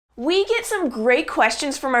We get some great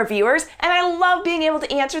questions from our viewers, and I love being able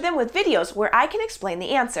to answer them with videos where I can explain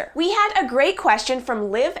the answer. We had a great question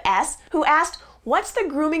from Liv S, who asked, what's the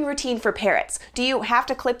grooming routine for parrots? Do you have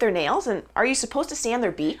to clip their nails, and are you supposed to sand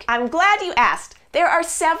their beak? I'm glad you asked. There are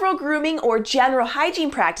several grooming or general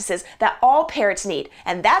hygiene practices that all parrots need,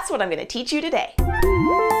 and that's what I'm going to teach you today.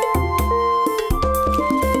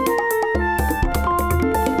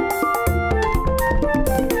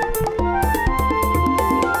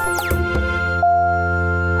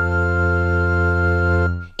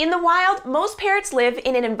 In the wild, most parrots live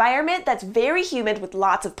in an environment that's very humid with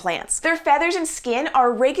lots of plants. Their feathers and skin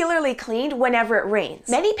are regularly cleaned whenever it rains.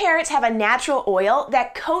 Many parrots have a natural oil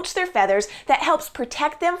that coats their feathers that helps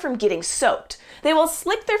protect them from getting soaked. They will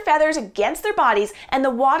slick their feathers against their bodies and the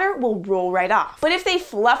water will roll right off. But if they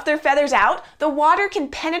fluff their feathers out, the water can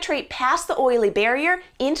penetrate past the oily barrier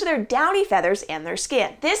into their downy feathers and their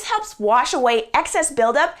skin. This helps wash away excess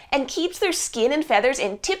buildup and keeps their skin and feathers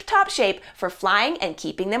in tip-top shape for flying and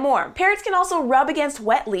keeping them warm. Parrots can also rub against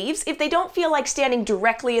wet leaves if they don't feel like standing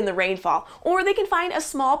directly in the rainfall, or they can find a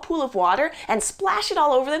small pool of water and splash it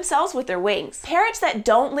all over themselves with their wings. Parrots that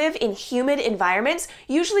don't live in humid environments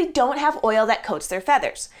usually don't have oil that coats their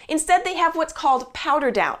feathers. Instead, they have what's called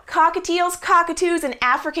powder down. Cockatiels, cockatoos, and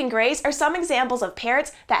African greys are some examples of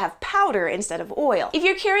parrots that have powder instead of oil. If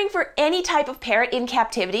you're caring for any type of parrot in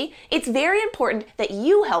captivity, it's very important that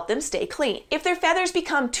you help them stay clean. If their feathers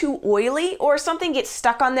become too oily or something gets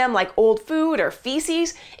stuck on them like old food or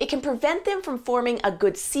feces, it can prevent them from forming a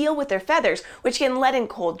good seal with their feathers, which can let in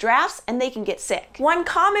cold drafts and they can get sick. One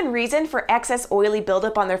common reason for excess oily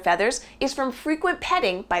buildup on their feathers is from frequent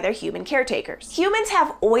petting by their human caretakers. Humans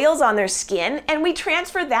have oils on their skin, and we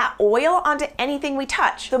transfer that oil onto anything we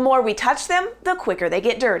touch. The more we touch them, the quicker they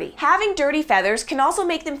get dirty. Having dirty feathers can also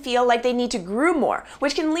make them feel like they need to groom more,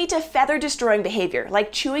 which can lead to feather-destroying behavior,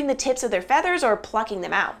 like chewing the tips of their feathers or plucking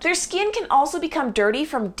them out. Their skin can also become dirty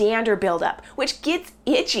from dander buildup, which gets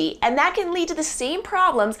itchy, and that can lead to the same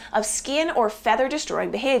problems of skin or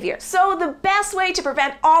feather-destroying behavior. So the best way to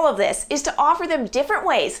prevent all of this is to offer them different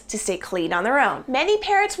ways to stay clean on their own. Many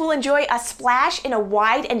parrots will enjoy a splash in a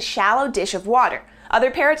wide and shallow dish of water. Other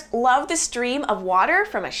parrots love the stream of water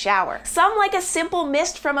from a shower. Some like a simple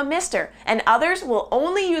mist from a mister, and others will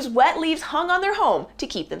only use wet leaves hung on their home to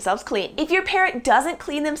keep themselves clean. If your parrot doesn't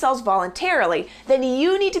clean themselves voluntarily, then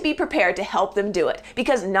you need to be prepared to help them do it,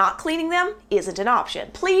 because not cleaning them isn't an option.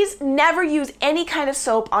 Please never use any kind of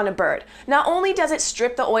soap on a bird. Not only does it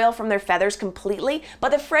strip the oil from their feathers completely,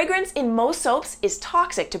 but the fragrance in most soaps is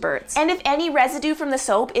toxic to birds. And if any residue from the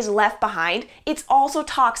soap is left behind, it's also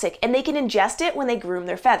toxic, and they can ingest it when they groom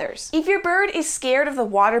their feathers. If your bird is scared of the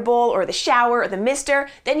water bowl or the shower or the mister,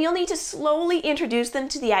 then you'll need to slowly introduce them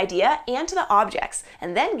to the idea and to the objects,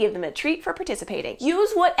 and then give them a treat for participating.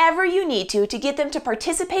 Use whatever you need to get them to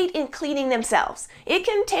participate in cleaning themselves. It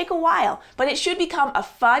can take a while, but it should become a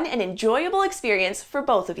fun and enjoyable experience for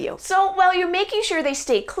both of you. So while you're making sure they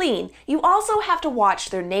stay clean, you also have to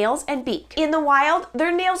watch their nails and beak. In the wild,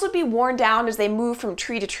 their nails would be worn down as they move from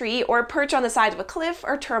tree to tree or perch on the side of a cliff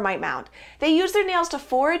or termite mound. They use their nails to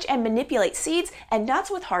forage and manipulate seeds and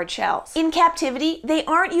nuts with hard shells. In captivity, they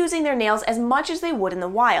aren't using their nails as much as they would in the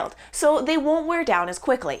wild, so they won't wear down as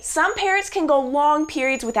quickly. Some parrots can go long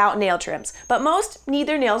periods without nail trims, but most need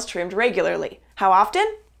their nails trimmed regularly. How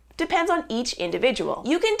often? Depends on each individual.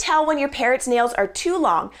 You can tell when your parrot's nails are too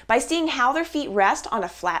long by seeing how their feet rest on a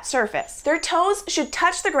flat surface. Their toes should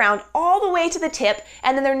touch the ground all the way to the tip,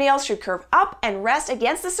 and then their nails should curve up and rest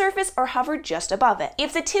against the surface or hover just above it.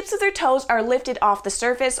 If the tips of their toes are lifted off the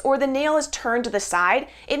surface or the nail is turned to the side,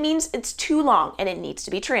 it means it's too long and it needs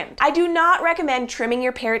to be trimmed. I do not recommend trimming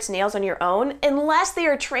your parrot's nails on your own unless they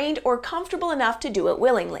are trained or comfortable enough to do it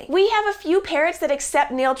willingly. We have a few parrots that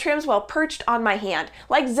accept nail trims while perched on my hand,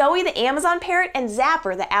 like Zoe the Amazon parrot and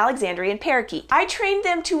Zapper the Alexandrian parakeet. I trained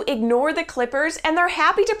them to ignore the clippers, and they're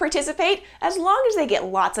happy to participate as long as they get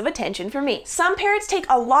lots of attention from me. Some parrots take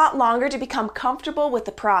a lot longer to become comfortable with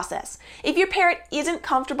the process. If your parrot isn't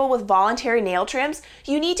comfortable with voluntary nail trims,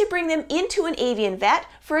 you need to bring them into an avian vet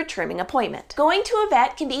for a trimming appointment. Going to a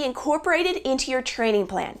vet can be incorporated into your training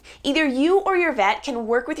plan. Either you or your vet can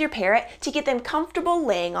work with your parrot to get them comfortable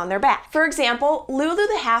laying on their back. For example, Lulu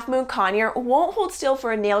the half-moon conure won't hold still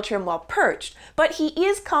for a nail nail trim while perched, but he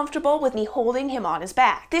is comfortable with me holding him on his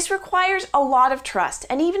back. This requires a lot of trust,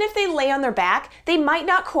 and even if they lay on their back, they might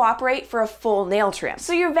not cooperate for a full nail trim.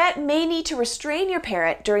 So your vet may need to restrain your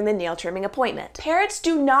parrot during the nail trimming appointment. Parrots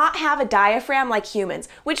do not have a diaphragm like humans,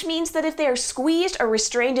 which means that if they are squeezed or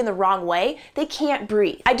restrained in the wrong way, they can't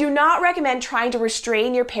breathe. I do not recommend trying to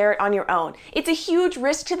restrain your parrot on your own. It's a huge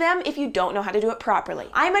risk to them if you don't know how to do it properly.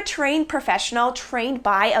 I'm a trained professional, trained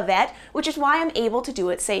by a vet, which is why I'm able to do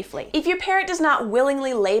it safely. If your parrot does not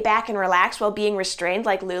willingly lay back and relax while being restrained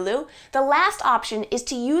like Lulu, the last option is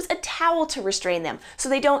to use a towel to restrain them so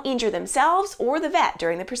they don't injure themselves or the vet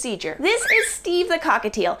during the procedure. This is Steve the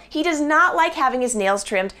cockatiel. He does not like having his nails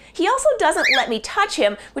trimmed. He also doesn't let me touch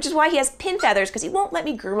him, which is why he has pin feathers, because he won't let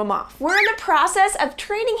me groom him off. We're in the process of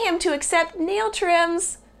training him to accept nail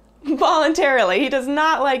trims voluntarily. He does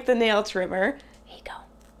not like the nail trimmer. Here you go.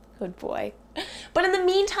 Good boy. But in the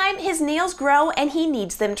meantime, his nails grow and he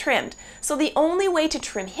needs them trimmed. So the only way to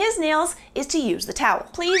trim his nails is to use the towel.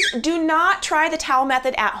 Please do not try the towel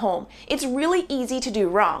method at home. It's really easy to do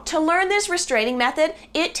wrong. To learn this restraining method,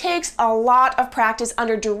 it takes a lot of practice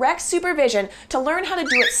under direct supervision to learn how to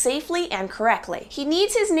do it safely and correctly. He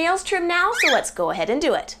needs his nails trimmed now, so let's go ahead and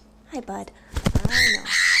do it. Hi, bud.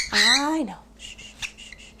 I know. Shh, shh, shh,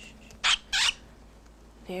 shh, shh.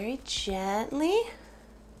 Very gently.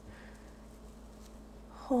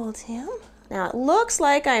 Hold him. Now it looks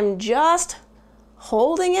like I'm just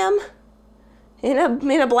holding him in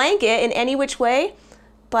a blanket in any which way,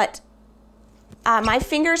 but my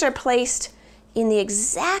fingers are placed in the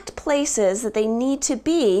exact places that they need to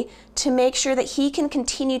be to make sure that he can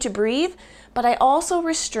continue to breathe, but I also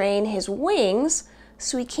restrain his wings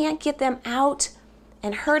so he can't get them out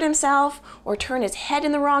and hurt himself or turn his head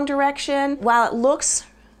in the wrong direction. While it looks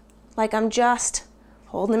like I'm just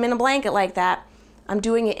holding him in a blanket like that, I'm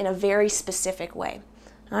doing it in a very specific way.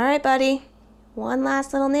 All right, buddy. One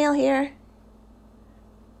last little nail here.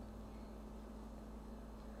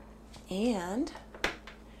 And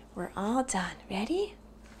we're all done. Ready?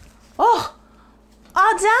 Oh,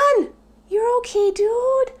 all done. You're okay,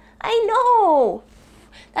 dude. I know.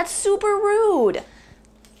 That's super rude.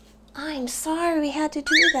 I'm sorry we had to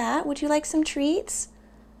do that. Would you like some treats?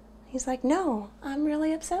 He's like, no, I'm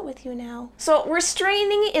really upset with you now. So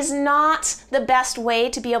restraining is not the best way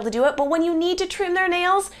to be able to do it, but when you need to trim their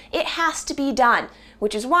nails, it has to be done,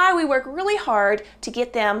 which is why we work really hard to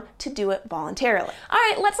get them to do it voluntarily. All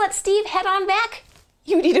right, let's let Steve head on back.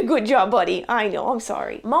 You did a good job, buddy. I know, I'm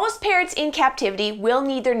sorry. Most parrots in captivity will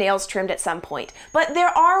need their nails trimmed at some point, but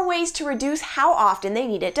there are ways to reduce how often they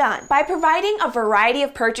need it done. By providing a variety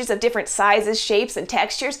of perches of different sizes, shapes, and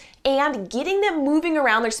textures, and getting them moving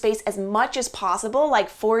around their space as much as possible, like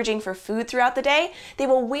foraging for food throughout the day, they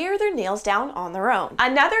will wear their nails down on their own.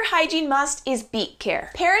 Another hygiene must is beak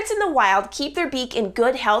care. Parrots in the wild keep their beak in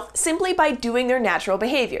good health simply by doing their natural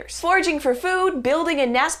behaviors. Foraging for food, building a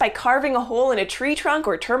nest by carving a hole in a tree trunk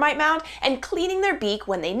or termite mound, and cleaning their beak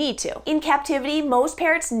when they need to. In captivity, most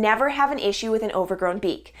parrots never have an issue with an overgrown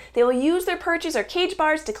beak. They will use their perches or cage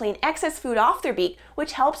bars to clean excess food off their beak,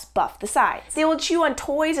 which helps buff the sides. They will chew on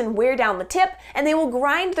toys and wear down the tip, and they will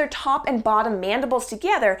grind their top and bottom mandibles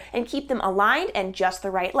together and keep them aligned and just the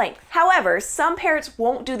right length. However, some parrots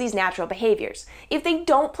won't do these natural behaviors. If they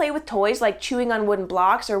don't play with toys like chewing on wooden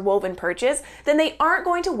blocks or woven perches, then they aren't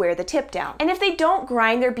going to wear the tip down. And if they don't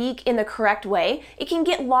grind their beak in the correct way, it can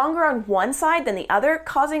get longer on one side than the other,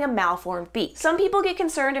 causing a malformed beak. Some people get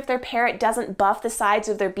concerned if their parrot doesn't buff the sides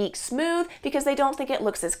of their beak smooth because they don't think it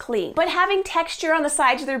looks as clean. But having texture on the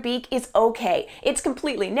sides of their beak is okay. It's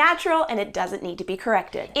completely natural and it doesn't need to be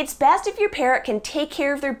corrected. It's best if your parrot can take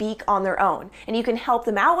care of their beak on their own, and you can help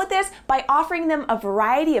them out with this by offering them a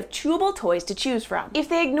variety of chewable toys to choose from. If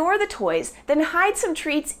they ignore the toys, then hide some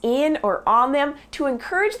treats in or on them to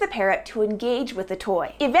encourage the parrot to engage with the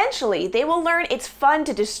toy. Eventually, they will learn it's fun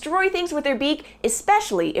to destroy things with their beak,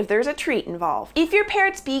 especially if there's a treat involved. If your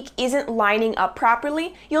parrot's beak isn't lining up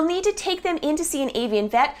properly, you'll need to take them in to see an avian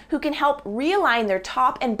vet who can help realign their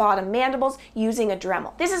top and bottom mandibles using a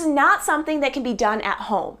Dremel. This is not something that can be done at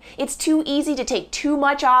home. It's too easy to take too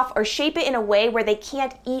much off or shape it in a way where they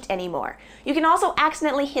can't eat anymore. You can also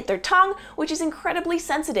accidentally hit their tongue, which is incredibly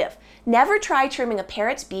sensitive. Never try trimming a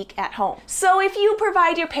parrot's beak at home. So if you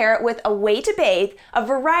provide your parrot with a way to bathe, a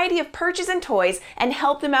variety of perches and toys, and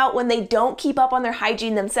help them out when they don't keep up on their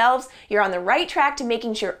hygiene themselves, you're on the right track to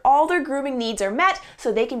making sure all their grooming needs are met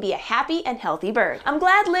so they can be a happy and healthy bird. I'm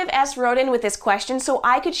glad Liv S. wrote in with this question questions so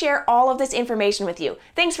I could share all of this information with you.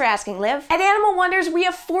 Thanks for asking, Liv. At Animal Wonders, we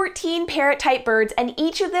have 14 parrot-type birds, and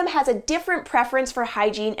each of them has a different preference for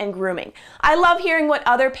hygiene and grooming. I love hearing what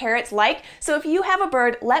other parrots like, so if you have a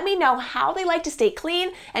bird, let me know how they like to stay clean,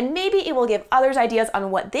 and maybe it will give others ideas on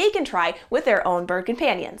what they can try with their own bird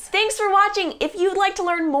companions. Thanks for watching. If you'd like to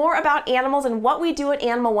learn more about animals and what we do at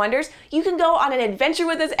Animal Wonders, you can go on an adventure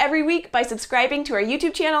with us every week by subscribing to our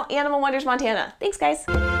YouTube channel, Animal Wonders Montana. Thanks, guys.